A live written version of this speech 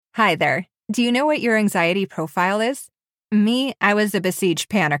Hi there. Do you know what your anxiety profile is? Me, I was a besieged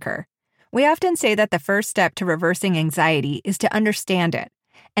panicker. We often say that the first step to reversing anxiety is to understand it.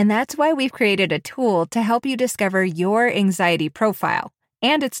 And that's why we've created a tool to help you discover your anxiety profile.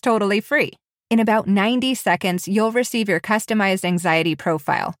 And it's totally free. In about 90 seconds, you'll receive your customized anxiety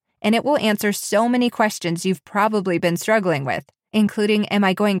profile, and it will answer so many questions you've probably been struggling with, including, am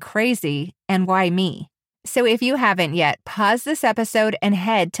I going crazy and why me? So if you haven't yet, pause this episode and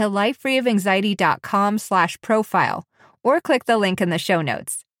head to lifefreeofanxiety.com/profile or click the link in the show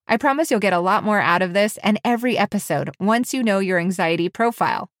notes. I promise you'll get a lot more out of this and every episode once you know your anxiety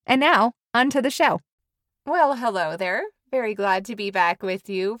profile. And now, on to the show. Well, hello there. Very glad to be back with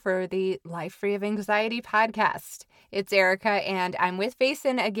you for the Life Free of Anxiety podcast. It's Erica, and I'm with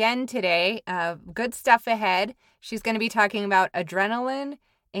Faison again today. Good stuff ahead. She's going to be talking about adrenaline,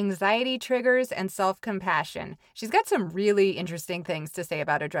 anxiety triggers, and self-compassion. She's got some really interesting things to say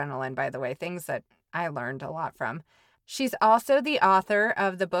about adrenaline, by the way, things that I learned a lot from. She's also the author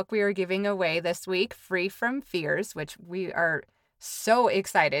of the book we are giving away this week, Free from Fears, which we are so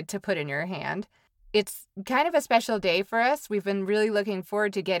excited to put in your hand. It's kind of a special day for us. We've been really looking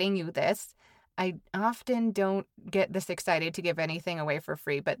forward to getting you this. I often don't get this excited to give anything away for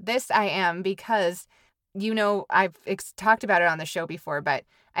free, but this I am because, you know, I've talked about it on the show before, but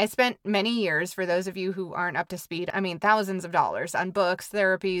I spent many years, for those of you who aren't up to speed, thousands of dollars on books,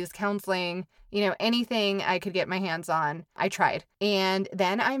 therapies, counseling, anything I could get my hands on, I tried. And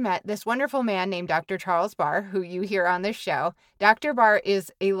then I met this wonderful man named Dr. Charles Barr, who you hear on this show. Dr. Barr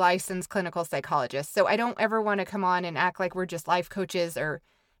is a licensed clinical psychologist, so I don't ever want to come on and act like we're just life coaches or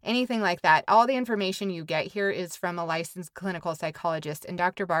anything like that. All the information you get here is from a licensed clinical psychologist, and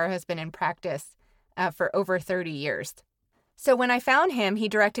Dr. Barr has been in practice for over 30 years. So when I found him, he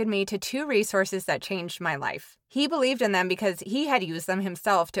directed me to 2 resources that changed my life. He believed in them because he had used them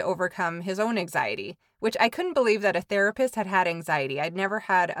himself to overcome his own anxiety, which I couldn't believe that a therapist had anxiety. I'd never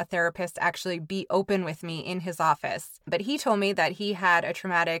had a therapist actually be open with me in his office. But he told me that he had a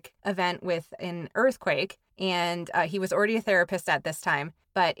traumatic event with an earthquake, and he was already a therapist at this time,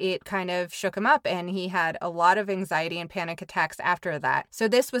 but it kind of shook him up, and he had a lot of anxiety and panic attacks after that. So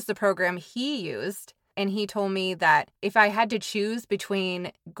this was the program he used. And he told me that if I had to choose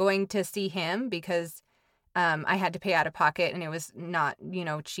between going to see him, because I had to pay out of pocket and it was not,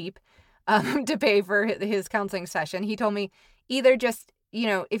 cheap to pay for his counseling session, he told me either just,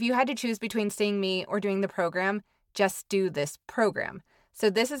 if you had to choose between seeing me or doing the program, just do this program. So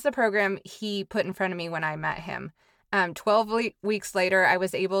this is the program he put in front of me when I met him. 12 weeks later, I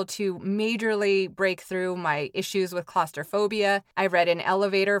was able to majorly break through my issues with claustrophobia. I read an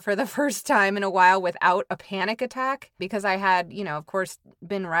elevator for the first time in a while without a panic attack because I had, of course,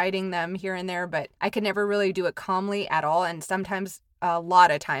 been riding them here and there, but I could never really do it calmly at all. And sometimes, a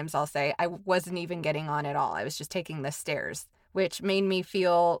lot of times, I'll say, I wasn't even getting on at all. I was just taking the stairs, which made me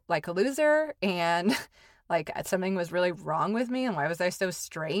feel like a loser and like something was really wrong with me. And why was I so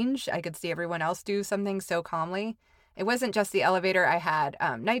strange? I could see everyone else do something so calmly. It wasn't just the elevator. I had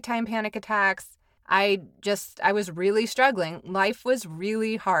nighttime panic attacks. I was really struggling. Life was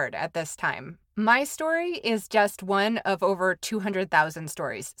really hard at this time. My story is just one of over 200,000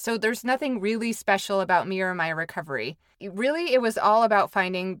 stories. So there's nothing really special about me or my recovery. It was all about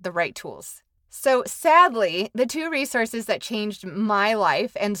finding the right tools. So sadly, the 2 resources that changed my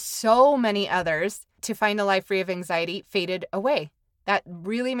life and so many others to find a life free of anxiety faded away. That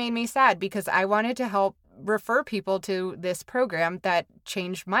really made me sad because I wanted to help refer people to this program that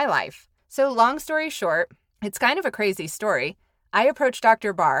changed my life. So long story short, it's kind of a crazy story. I approached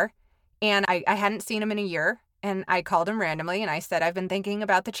Dr. Barr and I hadn't seen him in a year, and I called him randomly and I said, I've been thinking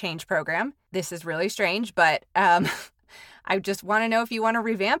about the change program. This is really strange, but I just want to know if you want to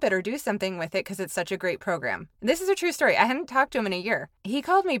revamp it or do something with it because it's such a great program. This is a true story. I hadn't talked to him in a year. He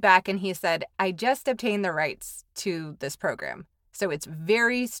called me back and he said, I just obtained the rights to this program. So it's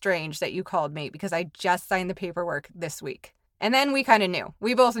very strange that you called me because I just signed the paperwork this week. And then we kind of knew.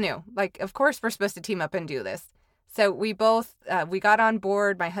 We both knew. Like, of course, we're supposed to team up and do this. So we both, we got on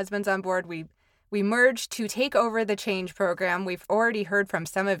board. My husband's on board. We merged to take over the change program. We've already heard from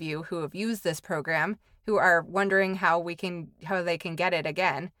some of you who have used this program, who are wondering how they can get it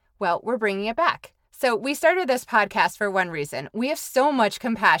again. Well, we're bringing it back. So we started this podcast for one reason. We have so much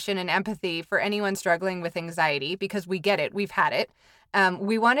compassion and empathy for anyone struggling with anxiety because we get it. We've had it.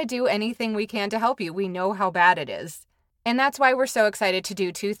 We want to do anything we can to help you. We know how bad it is. And that's why we're so excited to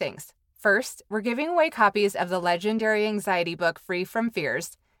do 2 things. First, we're giving away copies of the legendary anxiety book, Free from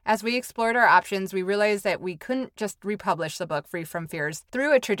Fears, As we explored our options, we realized that we couldn't just republish the book Free from Fears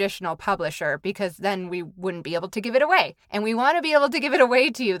through a traditional publisher because then we wouldn't be able to give it away. And we want to be able to give it away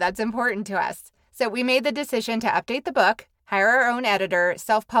to you. That's important to us. So we made the decision to update the book, hire our own editor,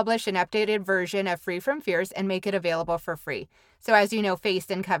 self-publish an updated version of Free from Fears, and make it available for free. So as you know,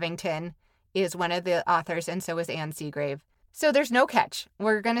 Faiston Covington is one of the authors, and so is Anne Seagrave. So there's no catch.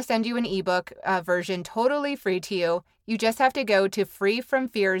 We're going to send you an ebook version totally free to you. You just have to go to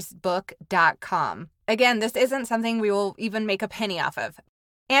freefromfearsbook.com. Again, this isn't something we will even make a penny off of.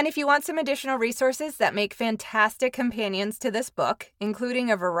 And if you want some additional resources that make fantastic companions to this book,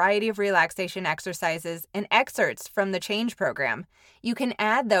 including a variety of relaxation exercises and excerpts from the Change program, you can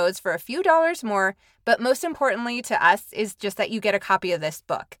add those for a few dollars more, but most importantly to us is just that you get a copy of this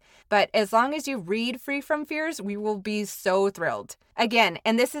book. But as long as you read Free from Fears, we will be so thrilled. Again,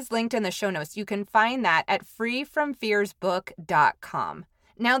 and this is linked in the show notes, you can find that at freefromfearsbook.com.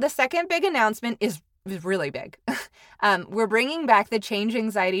 Now, the second big announcement is really big. We're bringing back the Change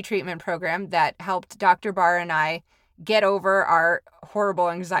Anxiety Treatment Program that helped Dr. Barr and I get over our horrible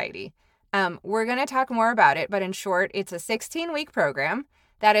anxiety. We're going to talk more about it, but in short, it's a 16-week program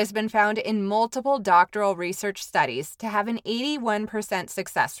that has been found in multiple doctoral research studies to have an 81%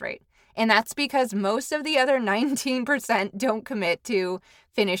 success rate. And that's because most of the other 19% don't commit to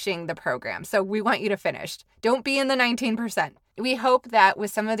finishing the program. So we want you to finish. Don't be in the 19%. We hope that with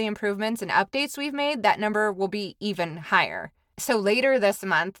some of the improvements and updates we've made, that number will be even higher. So later this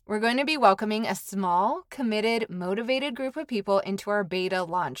month, we're going to be welcoming a small, committed, motivated group of people into our beta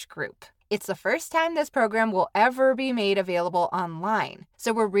launch group. It's the first time this program will ever be made available online.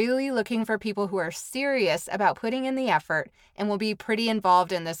 So we're really looking for people who are serious about putting in the effort and will be pretty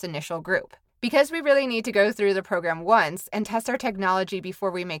involved in this initial group. Because we really need to go through the program once and test our technology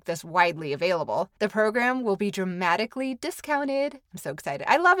before we make this widely available, the program will be dramatically discounted. I'm so excited.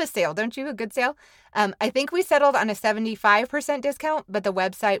 I love a sale, don't you? A good sale. I think we settled on a 75% discount, but the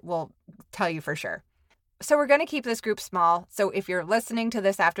website will tell you for sure. So we're going to keep this group small. So if you're listening to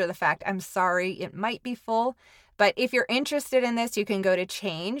this after the fact, I'm sorry, it might be full. But if you're interested in this, you can go to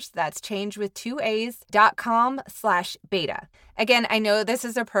Change, that's change with 2A's.com/beta. Again, I know this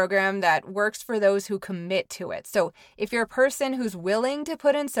is a program that works for those who commit to it. So if you're a person who's willing to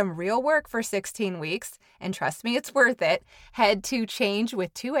put in some real work for 16 weeks, and trust me, it's worth it, head to change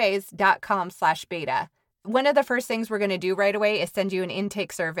with 2A's.com/beta. One of the first things we're going to do right away is send you an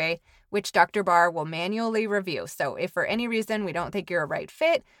intake survey, which Dr. Barr will manually review. So if for any reason we don't think you're a right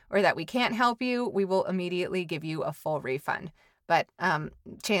fit or that we can't help you, we will immediately give you a full refund. But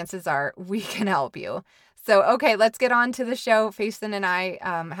chances are we can help you. So, okay, let's get on to the show. Faiston and I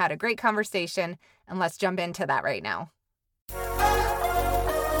had a great conversation, and let's jump into that right now.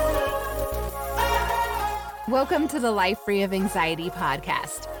 Welcome to the Life Free of Anxiety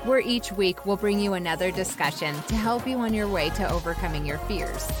podcast, where each week we'll bring you another discussion to help you on your way to overcoming your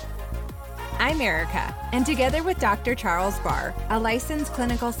fears. I'm Erica, and together with Dr. Charles Barr, a licensed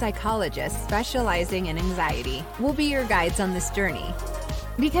clinical psychologist specializing in anxiety, we'll be your guides on this journey.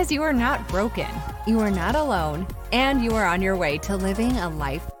 Because you are not broken, you are not alone, and you are on your way to living a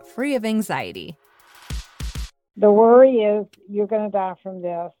life free of anxiety. The worry is you're going to die from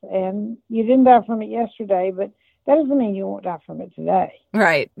this, and you didn't die from it yesterday, but that doesn't mean you won't die from it today.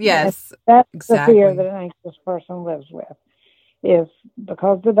 Right, yes. That's exactly. The fear that an anxious person lives with, is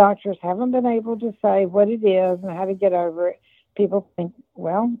because the doctors haven't been able to say what it is and how to get over it. People think,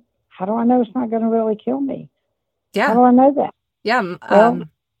 well, how do I know it's not going to really kill me? Yeah. How do I know that? Yeah.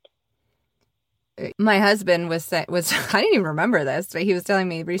 My husband was I didn't even remember this, but he was telling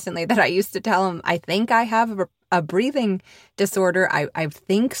me recently that I used to tell him, I think I have a breathing disorder. I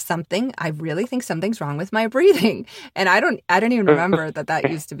really think something's wrong with my breathing. And I don't even remember that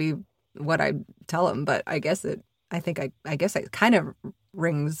used to be what I tell him, but I guess it kind of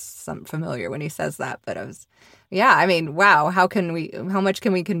rings some familiar when he says that. But wow, how much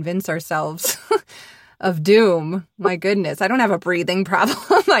can we convince ourselves of doom? My goodness, I don't have a breathing problem.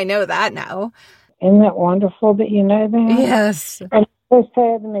 I know that now. Isn't that wonderful that you know that? Yes. And it's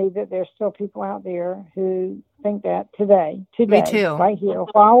sad to me that there's still people out there who think that today, me too. Right here,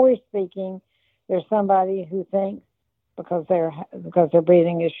 while we're speaking, there's somebody who thinks because their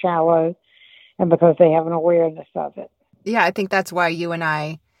breathing is shallow and because they have an awareness of it. Yeah, I think that's why you and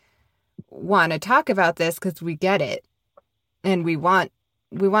I want to talk about this, because we get it, and we want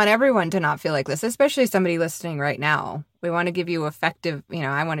everyone to not feel like this, especially somebody listening right now. We want to give you effective,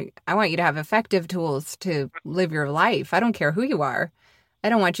 I want you to have effective tools to live your life. I don't care who you are. I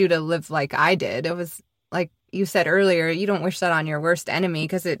don't want you to live like I did. It was like you said earlier, you don't wish that on your worst enemy,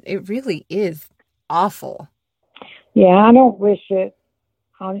 because it really is awful. Yeah, I don't wish it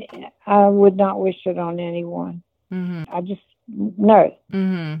I would not wish it on anyone. Mm-hmm. I just, no.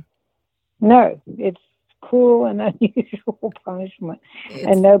 Mm-hmm. No, it's cruel and unusual punishment,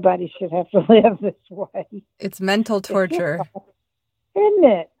 and nobody should have to live this way. It's mental torture. Isn't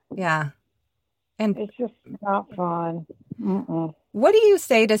it? Yeah. And it's just not fun. Mm-mm. What do you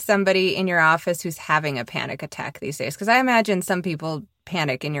say to somebody in your office who's having a panic attack these days? Because I imagine some people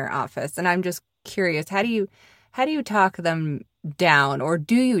panic in your office, and I'm just curious, how do you talk them down, or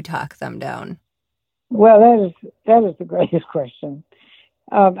do you talk them down? Well, that is the greatest question.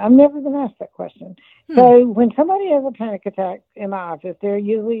 I've never been asked that question. So when somebody has a panic attack in my office, they're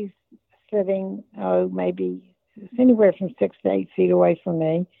usually sitting, maybe anywhere from 6 to 8 feet away from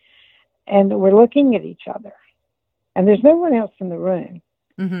me, and we're looking at each other, and there's no one else in the room,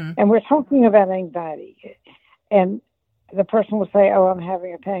 and we're talking about anxiety, and the person will say, "Oh, I'm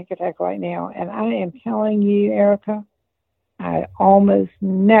having a panic attack right now," and I am telling you, Erica, I almost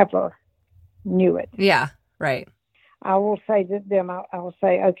never knew it. Yeah, right. I will say to them, I will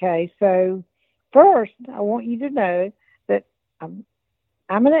say, okay, so first, I want you to know that I'm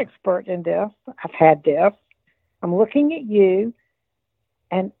an expert in this. I've had this. I'm looking at you,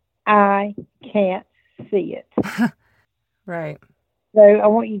 and I can't see it. Right. So I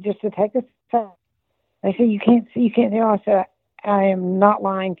want you just to take a step. They say, you can't see. I said, I am not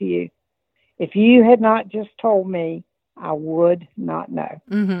lying to you. If you had not just told me, I would not know.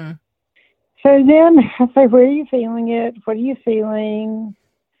 Mm-hmm. So then I say, where are you feeling it? What are you feeling?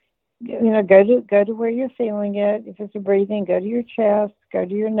 Go to where you're feeling it. If it's a breathing, go to your chest, go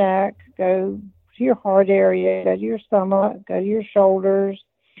to your neck, go to your heart area, go to your stomach, go to your shoulders.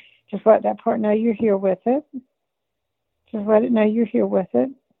 Just let that part know you're here with it. Just let it know you're here with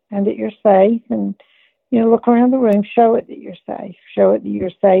it and that you're safe. And, look around the room, show it that you're safe. Show it that you're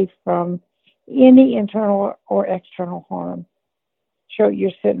safe from any internal or external harm. Show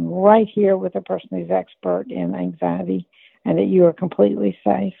you're sitting right here with a person who's expert in anxiety and that you are completely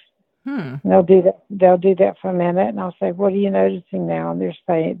safe. And they'll do that. They'll do that for a minute, and I'll say, "What are you noticing now?" And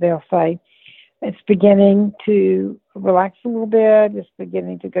they'll say, "It's beginning to relax a little bit. It's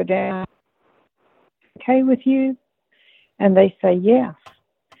beginning to go down. Okay with you?" And they say, "Yes."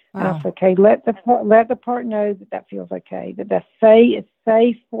 Wow. And I'll say, "Okay, let the part know that feels okay. That it's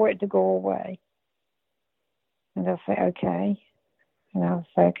safe for it to go away." And they'll say, "Okay." And I'll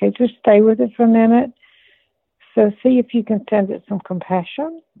say, "Okay, just stay with it for a minute. So see if you can send it some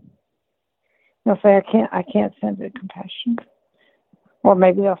compassion." They'll say, I can't send it compassion. Or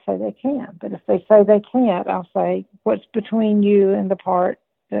maybe they'll say they can. But if they say they can't, I'll say, what's between you and the part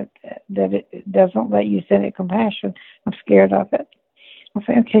that it doesn't let you send it compassion? I'm scared of it. I'll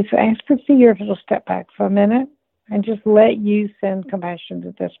say, okay, so ask the fear if it'll step back for a minute and just let you send compassion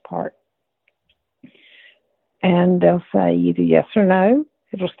to this part. And they'll say either yes or no.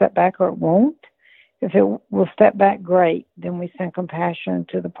 It'll step back or it won't. If it will step back, great. Then we send compassion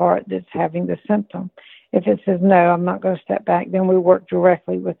to the part that's having the symptom. If it says, no, I'm not going to step back, then we work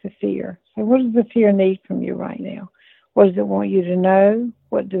directly with the fear. So what does the fear need from you right now? What does it want you to know?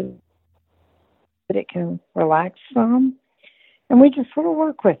 That it can relax some? And we just sort of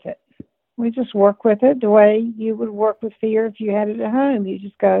work with it. We just work with it the way you would work with fear if you had it at home. You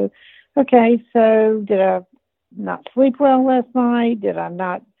just go, okay, so did I not sleep well last night? Did I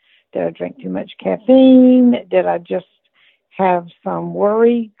drink too much caffeine? Did I just have some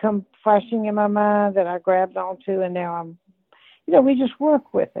worry come flashing in my mind that I grabbed onto and now I'm, we just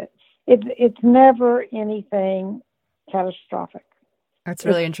work with it. It's never anything catastrophic. That's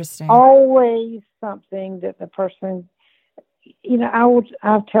really interesting. Always something that the person,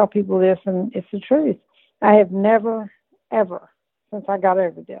 I'll tell people this, and it's the truth. I have never, ever, since I got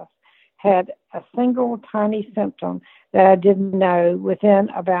over this, had a single tiny symptom that I didn't know within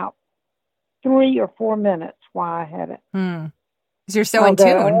about 3 or 4 minutes why I had it. Because you're so in tune.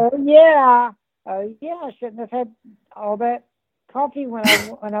 Oh yeah, I shouldn't have had all that coffee when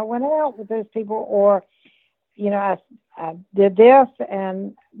I went out with those people, or I did this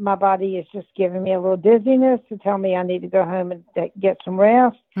and my body is just giving me a little dizziness to tell me I need to go home and get some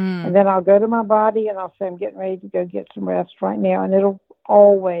rest. And then I'll go to my body and I'll say I'm getting ready to go get some rest right now, and it'll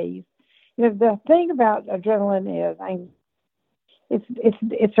always. The thing about adrenaline is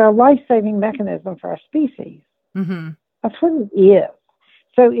it's our life-saving mechanism for our species. That's what it is.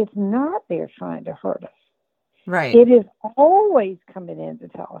 So it's not there trying to hurt us. Right. It is always coming in to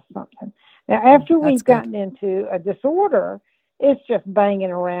tell us something. Now, after we've gotten into a disorder, it's just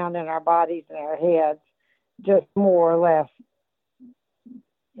banging around in our bodies and our heads, just more or less,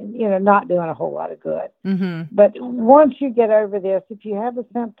 not doing a whole lot of good. But once you get over this, if you have a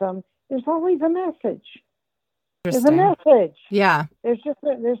symptom, there's always a message. There's a message. Yeah. There's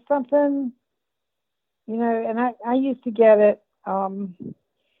something, and I used to get it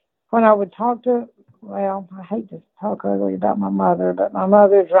when I would talk to, well, I hate to talk ugly about my mother, but my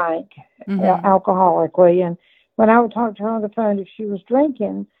mother drank alcoholically. And when I would talk to her on the phone, if she was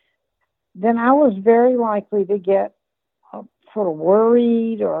drinking, then I was very likely to get sort of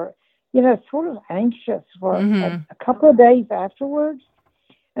worried or, sort of anxious for a couple of days afterwards,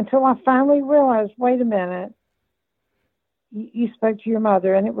 until I finally realized, wait a minute, you spoke to your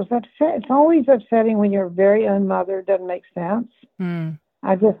mother, and it was upset. It's always upsetting when your very own mother doesn't make sense.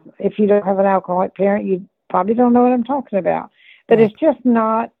 If you don't have an alcoholic parent, you probably don't know what I'm talking about. But It's just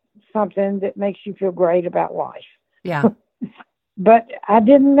not something that makes you feel great about life. Yeah. But I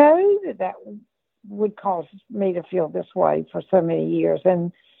didn't know that would cause me to feel this way for so many years.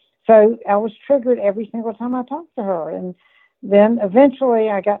 And so I was triggered every single time I talked to her. And then eventually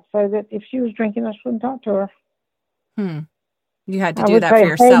I got so that if she was drinking, I shouldn't talk to her. You had to do that for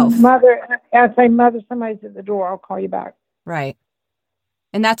yourself. Hey, Mother, I'd say, Mother, somebody's at the door. I'll call you back. Right.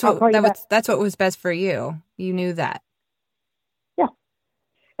 And that's what was best for you. You knew that. Yeah.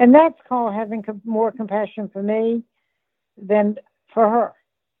 And that's called having more compassion for me than for her.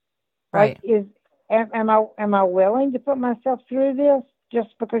 Right. Am I willing to put myself through this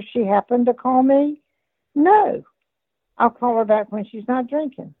just because she happened to call me? No. I'll call her back when she's not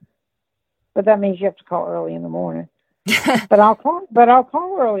drinking. But that means you have to call early in the morning. But I'll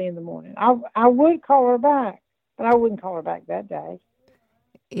call early in the morning. I would call her back, but I wouldn't call her back that day.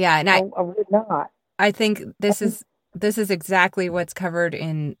 Yeah, and I would not. I think this is exactly what's covered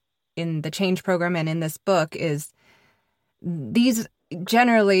in the Change Program and in this book. Is these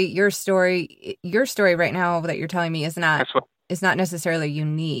generally your story right now that you're telling me is not necessarily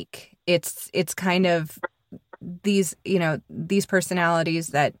unique. It's kind of these personalities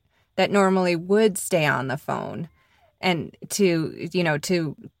that normally would stay on the phone and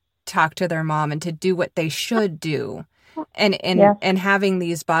to talk to their mom and to do what they should do. And having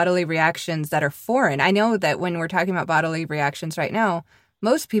these bodily reactions that are foreign. I know that when we're talking about bodily reactions right now,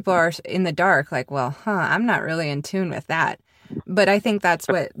 most people are in the dark, like, well, I'm not really in tune with that. But I think that's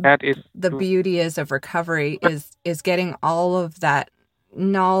what the beauty is of recovery is getting all of that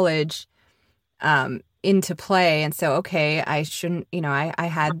knowledge into play. And so, okay, I shouldn't, I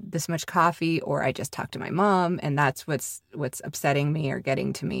had this much coffee, or I just talked to my mom, and that's what's upsetting me or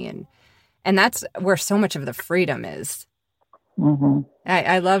getting to me. And that's where so much of the freedom is. Mm-hmm.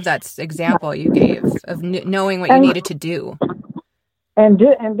 I love that example you gave of knowing what you needed to do. And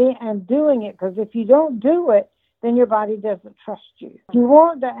doing it, because if you don't do it, then your body doesn't trust you. If you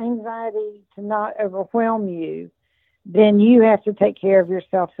want the anxiety to not overwhelm you, then you have to take care of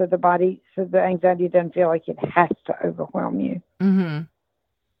yourself so the anxiety doesn't feel like it has to overwhelm you. Mm-hmm.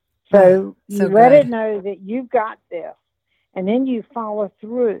 So you let it know that you've got this, and then you follow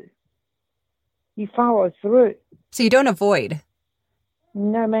through. So you don't avoid.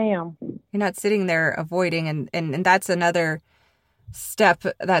 No, ma'am. You're not sitting there avoiding, and that's another step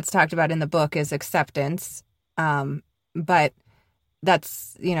that's talked about in the book is acceptance. But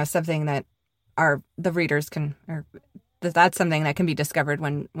that's, something that the readers can, or that's something that can be discovered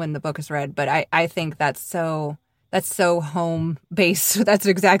when the book is read. But I think that's so home based. That's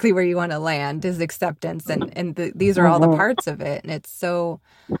exactly where you want to land, is acceptance. And these are all the parts of it. And it's so,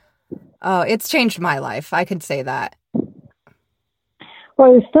 it's changed my life. I could say that.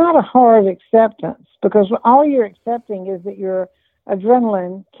 Well, it's not a hard acceptance, because all you're accepting is that your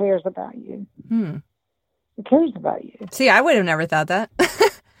adrenaline cares about you. It cares about you. See, I would have never thought that.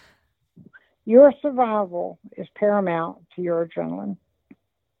 Your survival is paramount to your adrenaline.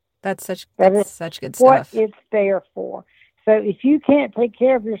 That's such good stuff. What it's there for. So if you can't take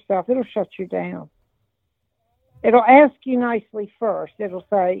care of yourself, it'll shut you down. It'll ask you nicely first. It'll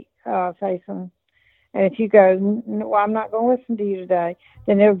say, Faison. And if you go, no, I'm not going to listen to you today,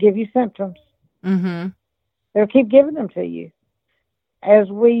 then it'll give you symptoms. Mm-hmm. They'll keep giving them to you, as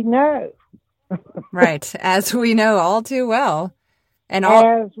we know. Right, as we know all too well. And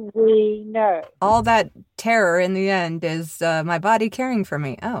as we know. All that terror in the end is my body caring for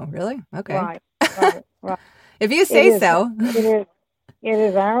me. Oh, really? Okay. Right. If you say so. It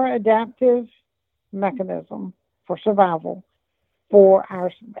is our adaptive mechanism for survival for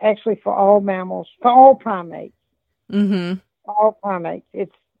all mammals, for all primates. Mm-hmm. All primates.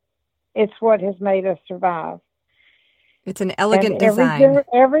 It's what has made us survive. It's an elegant design.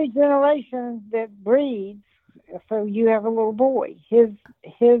 Every generation that breeds, so you have a little boy, his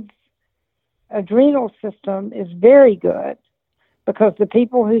adrenal system is very good, because the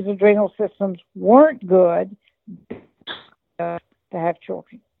people whose adrenal systems weren't good to have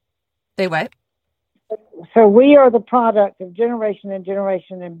children. They what? So we are the product of generation and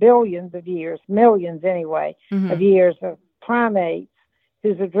generation and billions of years, millions anyway, of years of primates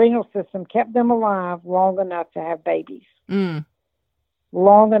whose adrenal system kept them alive long enough to have babies,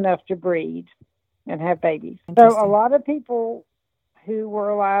 long enough to breed and have babies. So a lot of people who were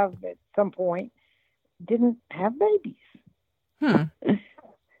alive at some point didn't have babies.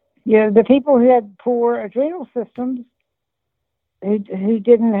 The people who had poor adrenal systems, who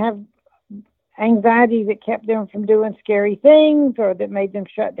didn't have anxiety that kept them from doing scary things or that made them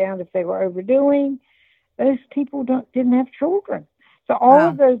shut down if they were overdoing, those people didn't have children. So all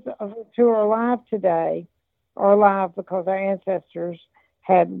of those of us who are alive today are alive because our ancestors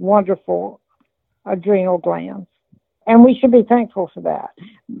had wonderful adrenal glands. And we should be thankful for that.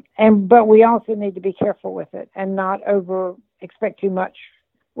 But we also need to be careful with it and not expect too much.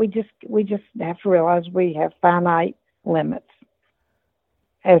 We just have to realize we have finite limits.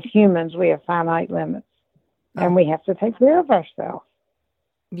 As humans, we have finite limits, and we have to take care of ourselves.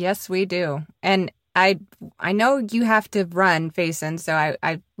 Yes, we do. And I know you have to run, Faison, so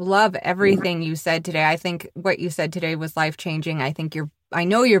I love everything you said today. I think what you said today was life-changing. I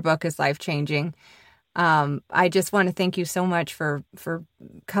know your book is life-changing. I just want to thank you so much for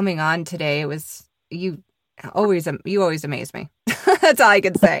coming on today. You always amaze me. That's all I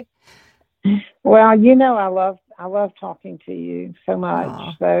can say. Well, I love talking to you so much.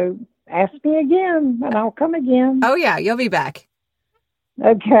 Aww. So ask me again, and I'll come again. Oh yeah, you'll be back.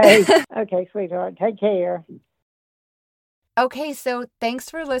 Okay. Okay, sweetheart. Take care. Okay, so thanks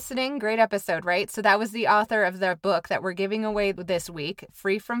for listening. Great episode, right? So that was the author of the book that we're giving away this week,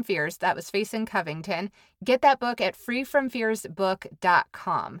 Free from Fears. That was Faison Covington. Get that book at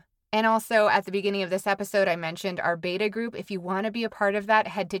freefromfearsbook.com. And also at the beginning of this episode, I mentioned our beta group. If you want to be a part of that,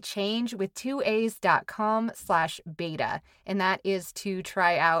 head to changewith2as.com/beta. And that is to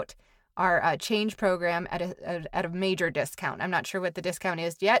try out our change program at a major discount. I'm not sure what the discount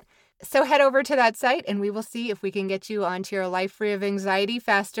is yet. So head over to that site and we will see if we can get you onto your life free of anxiety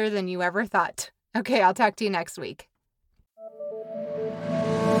faster than you ever thought. Okay, I'll talk to you next week.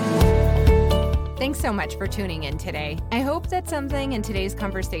 Thanks so much for tuning in today. I hope that something in today's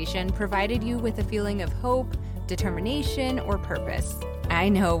conversation provided you with a feeling of hope, determination, or purpose. I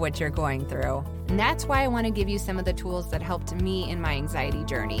know what you're going through, and that's why I want to give you some of the tools that helped me in my anxiety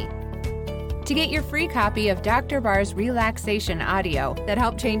journey. To get your free copy of Dr. Barr's relaxation audio that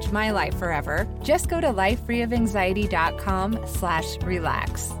helped change my life forever, just go to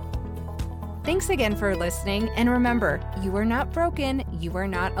lifefreeofanxiety.com/relax. Thanks again for listening, and remember, you are not broken, you are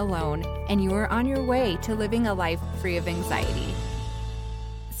not alone, and you are on your way to living a life free of anxiety.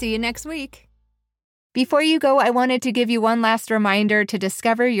 See you next week. Before you go, I wanted to give you one last reminder to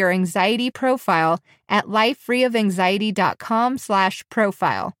discover your anxiety profile at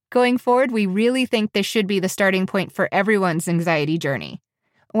lifefreeofanxiety.com/profile. Going forward, we really think this should be the starting point for everyone's anxiety journey.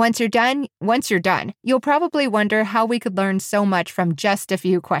 Once you're done, you'll probably wonder how we could learn so much from just a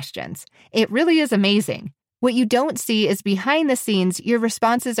few questions. It really is amazing. What you don't see is behind the scenes, your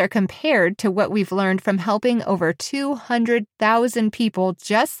responses are compared to what we've learned from helping over 200,000 people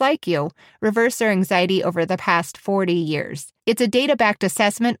just like you reverse their anxiety over the past 40 years. It's a data-backed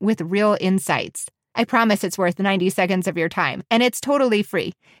assessment with real insights. I promise it's worth 90 seconds of your time, and it's totally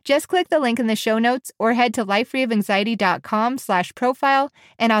free. Just click the link in the show notes or head to lifefreeofanxiety.com/profile,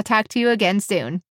 and I'll talk to you again soon.